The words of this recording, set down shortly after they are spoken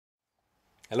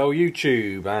Hello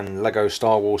YouTube and LEGO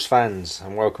Star Wars fans,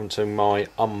 and welcome to my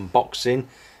unboxing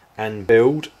and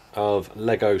build of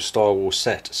LEGO Star Wars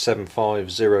set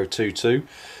 75022,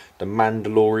 the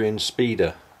Mandalorian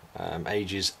Speeder,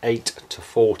 ages 8 to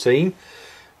 14.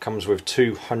 Comes with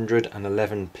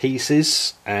 211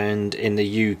 pieces, and in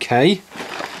the UK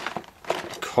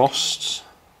costs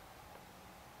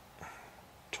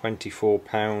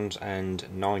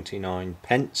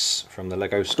 £24.99 from the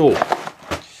LEGO store.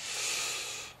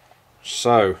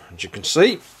 So, as you can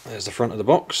see, there's the front of the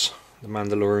box, the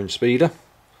Mandalorian Speeder. You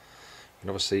can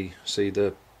obviously see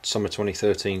the Summer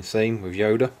 2013 theme with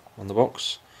Yoda on the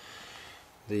box.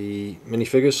 The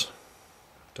minifigures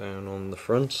down on the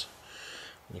front.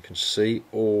 You can see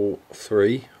all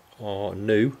three are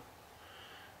new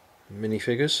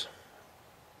minifigures.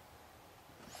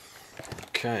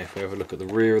 Okay, if we have a look at the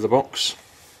rear of the box,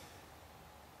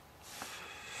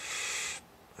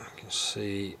 you can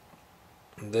see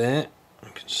there, you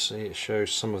can see it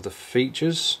shows some of the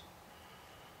features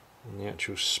and the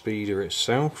actual speeder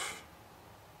itself.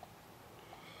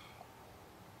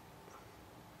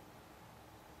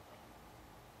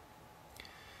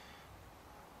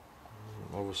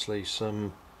 Obviously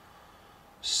some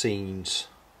scenes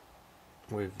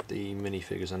with the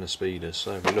minifigures and the speeder.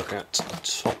 So if we look at the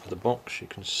top of the box, you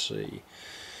can see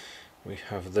we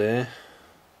have there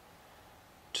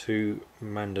two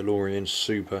Mandalorian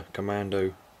Super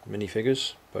Commando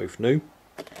minifigures, both new,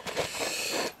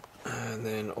 and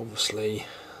then obviously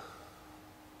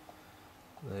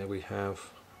there we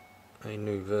have a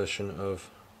new version of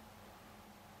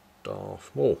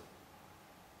Darth Maul.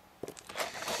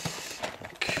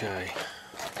 Okay,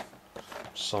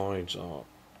 sides are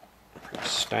pretty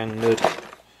standard,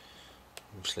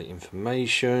 obviously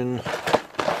information.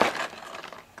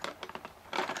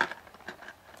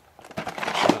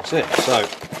 That's it. So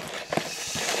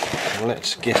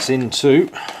let's get into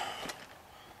the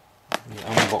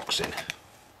unboxing.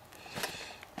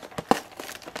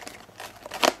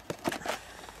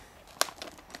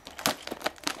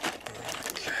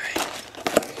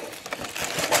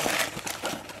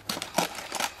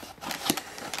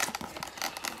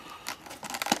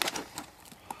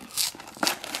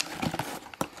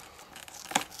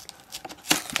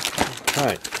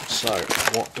 Okay, so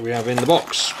what do we have in the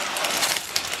box?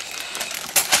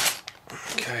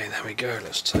 Okay, there we go,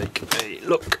 let's take a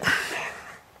look.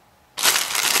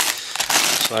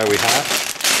 So we have,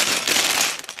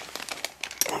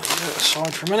 I'll put it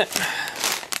aside for a minute.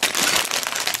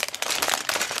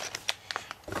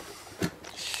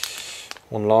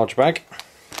 One large bag.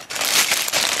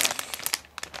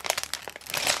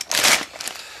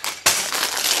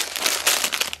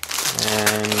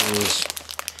 And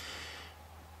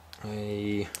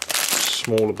a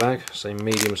smaller bag, say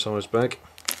medium sized bag,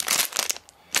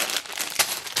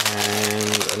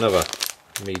 and another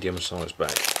medium sized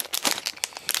bag.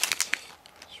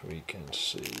 So we can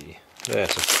see there,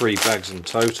 so 3 bags in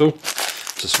total.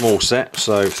 It's a small set,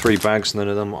 so 3 bags, none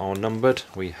of them are numbered.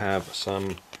 We have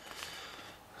some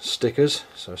stickers,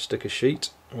 so a sticker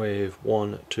sheet with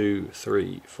 1, 2,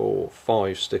 3, 4,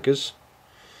 5 stickers.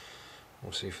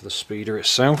 We'll see for the speeder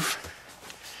itself.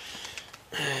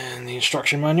 And the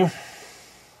instruction manual.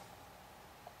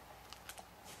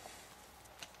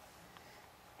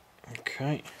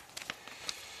 Okay.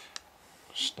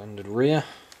 Standard rear.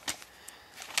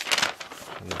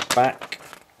 And the back.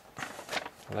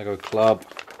 Lego Club.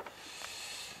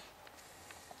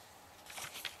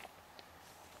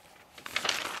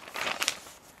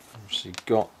 Obviously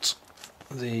got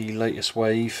the latest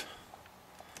wave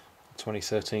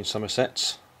 2013 summer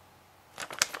sets.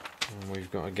 And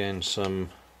we've got again some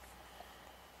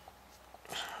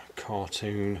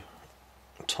cartoon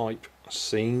type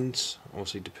scenes,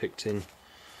 obviously depicting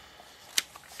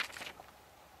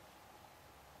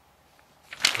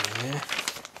there.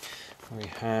 We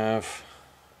have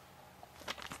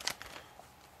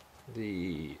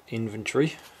the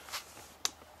inventory, a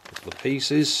couple of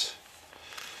pieces,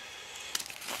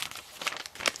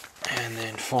 and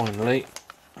then finally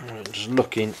I'm just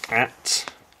looking at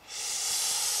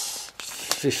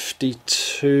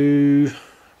 52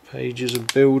 pages of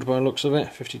build by the looks of it,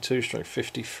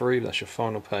 52/53, that's your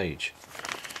final page.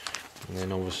 And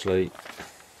then obviously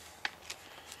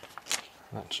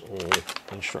that's all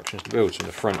instructions to build. So in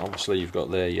the front obviously you've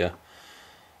got there your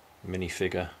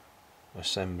minifigure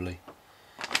assembly.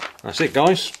 That's it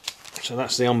guys, so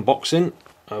that's the unboxing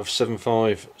of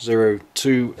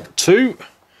 75022,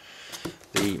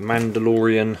 the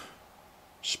Mandalorian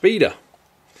Speeder.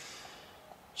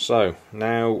 So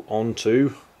now on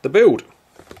to the build.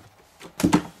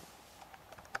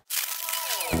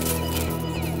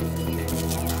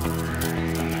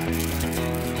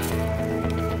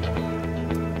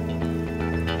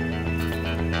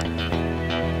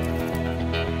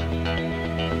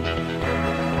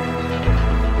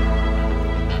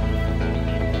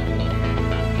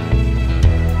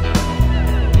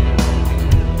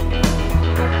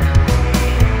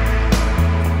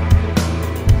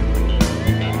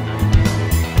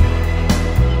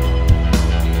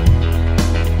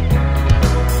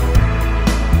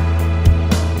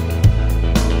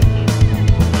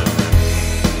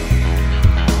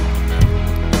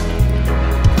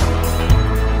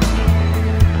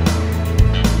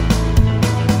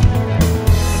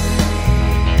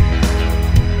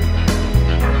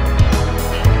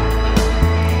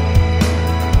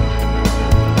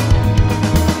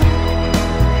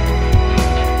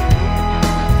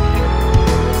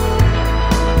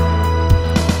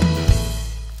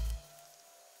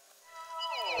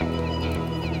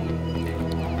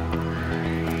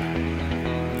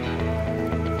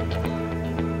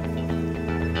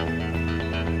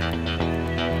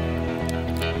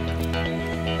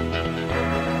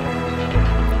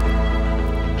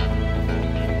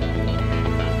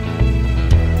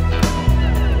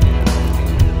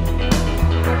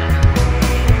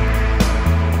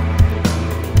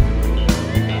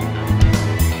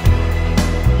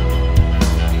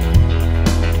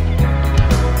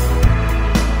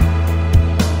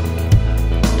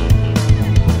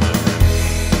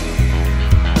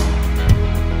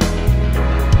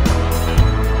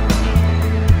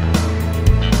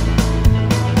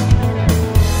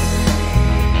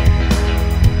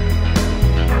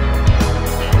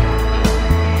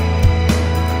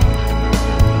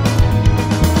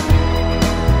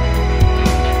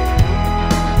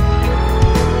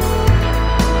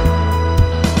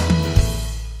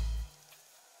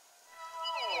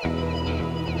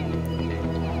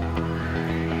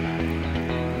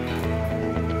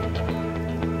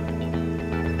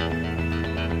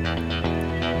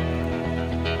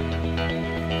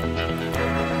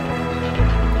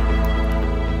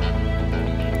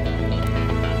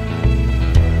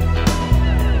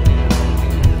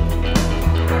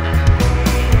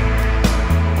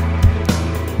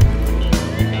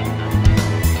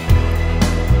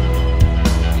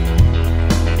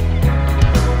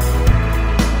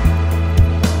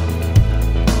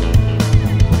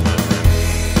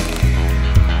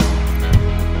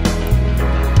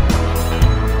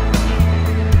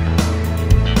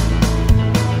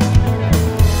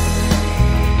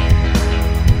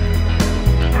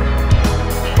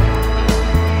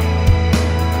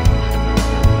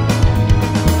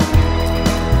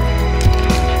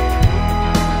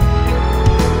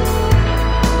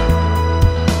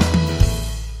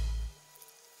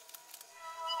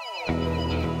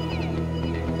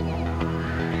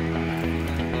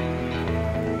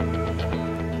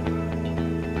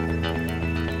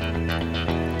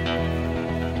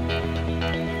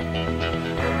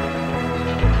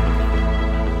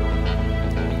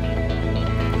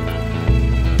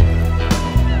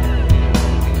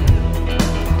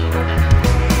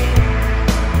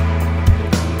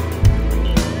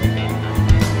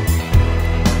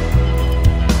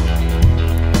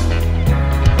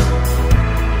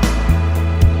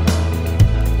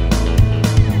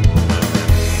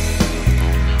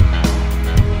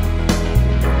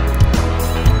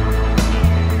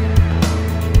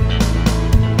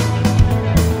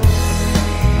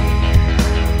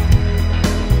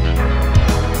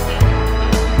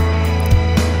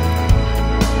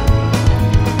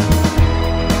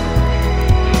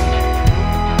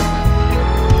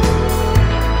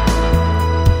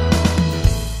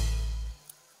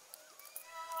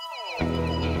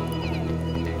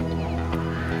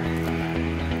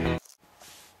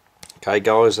 Okay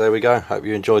guys, there we go. Hope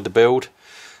you enjoyed the build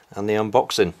and the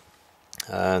unboxing,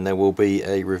 and there will be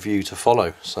a review to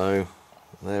follow. So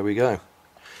there we go,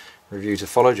 review to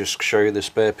follow. Just show you the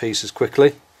spare pieces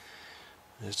quickly.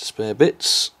 There's the spare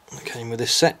bits that came with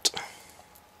this set.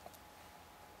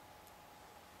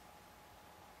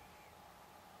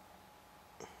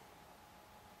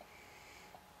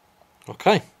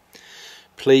 Okay,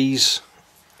 please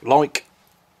like,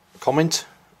 comment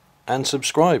and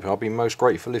subscribe. I'll be most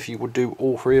grateful if you would do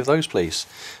all three of those, please.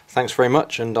 Thanks very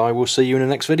much, and I will see you in the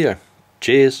next video.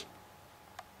 Cheers.